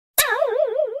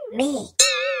Me.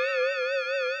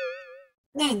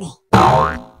 Nanny.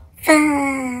 Fun.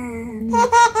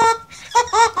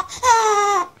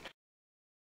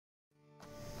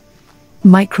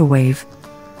 Microwave.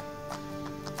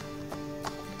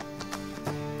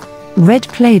 Red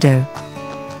Play-Doh.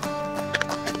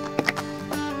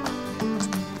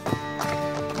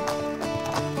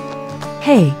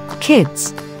 Hey,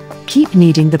 kids! Keep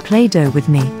kneading the Play-Doh with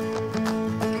me.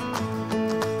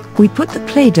 We put the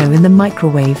Play-Doh in the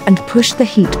microwave and push the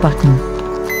heat button.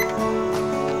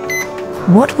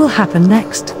 What will happen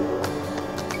next?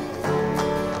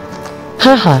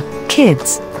 Haha,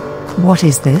 kids! What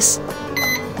is this?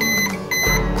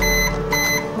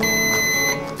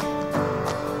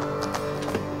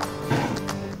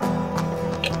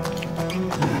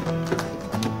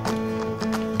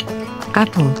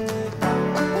 Apple.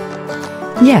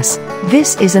 Yes,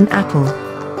 this is an apple.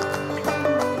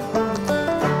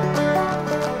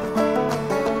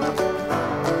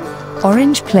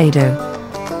 Orange Play-Doh.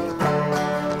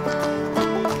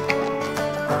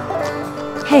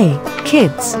 Hey,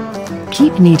 kids!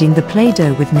 Keep kneading the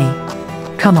Play-Doh with me.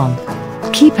 Come on,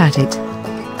 keep at it.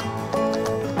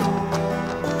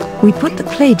 We put the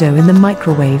Play-Doh in the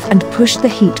microwave and push the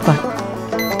heat button.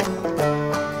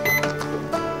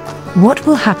 What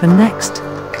will happen next?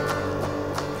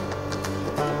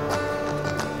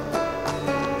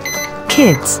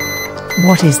 Kids,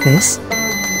 what is this?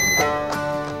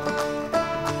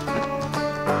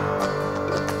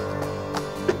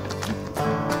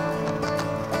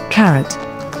 Carrot.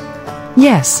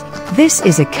 Yes, this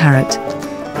is a carrot.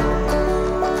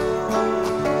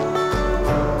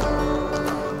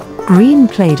 Green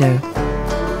Play-Doh.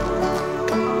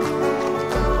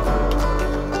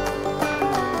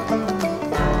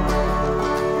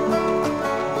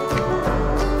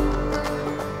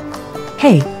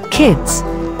 Hey, kids!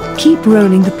 Keep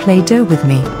rolling the Play-Doh with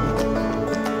me.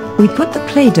 We put the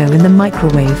Play-Doh in the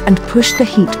microwave and push the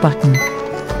heat button.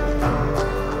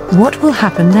 What will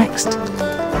happen next?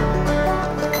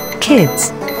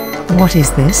 Kids, what is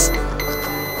this?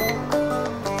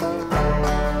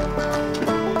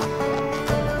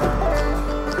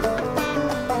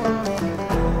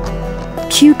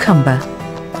 Cucumber.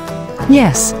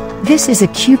 Yes, this is a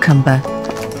cucumber.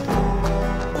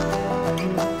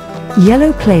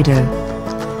 Yellow Play-Doh.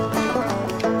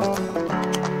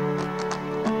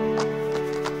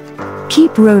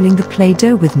 Keep rolling the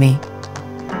Play-Doh with me.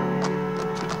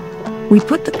 We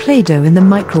put the Play-Doh in the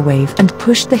microwave and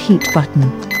push the heat button.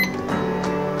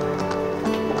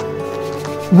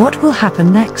 What will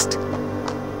happen next?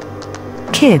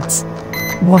 Kids,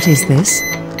 what is this?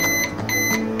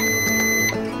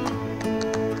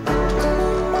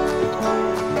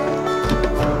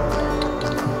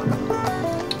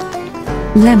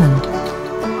 Lemon.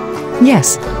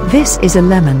 Yes, this is a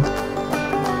lemon.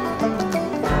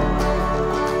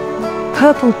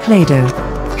 Purple Play-Doh.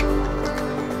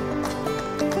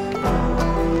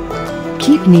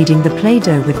 Keep kneading the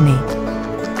Play-Doh with me.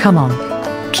 Come on,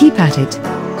 keep at it.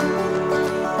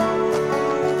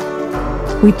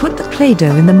 We put the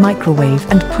Play-Doh in the microwave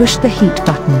and push the heat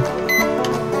button.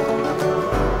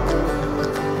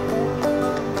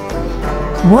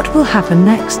 What will happen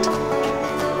next?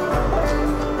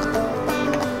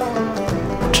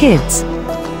 Kids,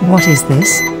 what is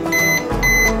this?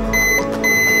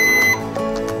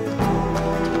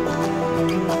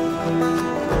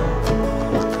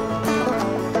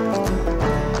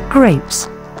 Grapes.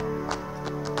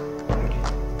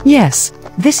 Yes,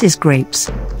 this is grapes.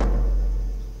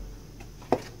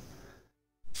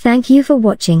 Thank you for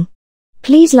watching.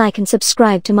 Please like and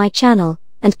subscribe to my channel,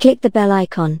 and click the bell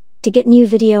icon to get new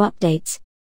video updates.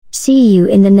 See you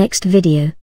in the next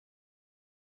video.